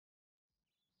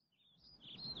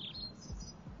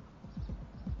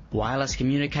Wireless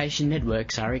communication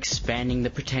networks are expanding the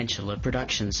potential of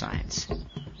production science.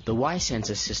 The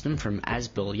WiSensor system from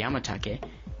azbil Yamatake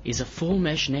is a full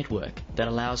mesh network that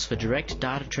allows for direct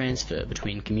data transfer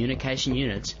between communication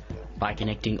units by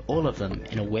connecting all of them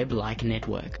in a web-like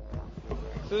network.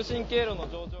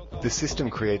 The system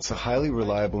creates a highly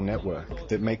reliable network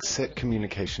that makes set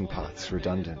communication paths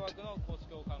redundant.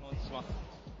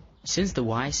 Since the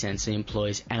WiSensor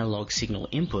employs analog signal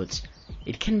inputs,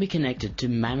 it can be connected to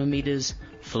manometers,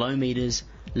 flow meters,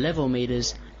 level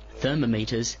meters,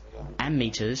 thermometers,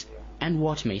 ammeters, and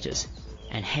watt meters,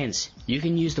 and hence you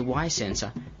can use the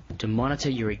WiSensor to monitor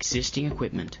your existing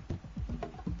equipment.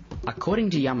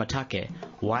 According to Yamatake,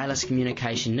 wireless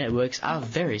communication networks are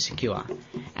very secure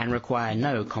and require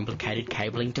no complicated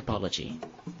cabling topology.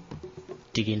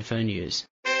 DigInfo News.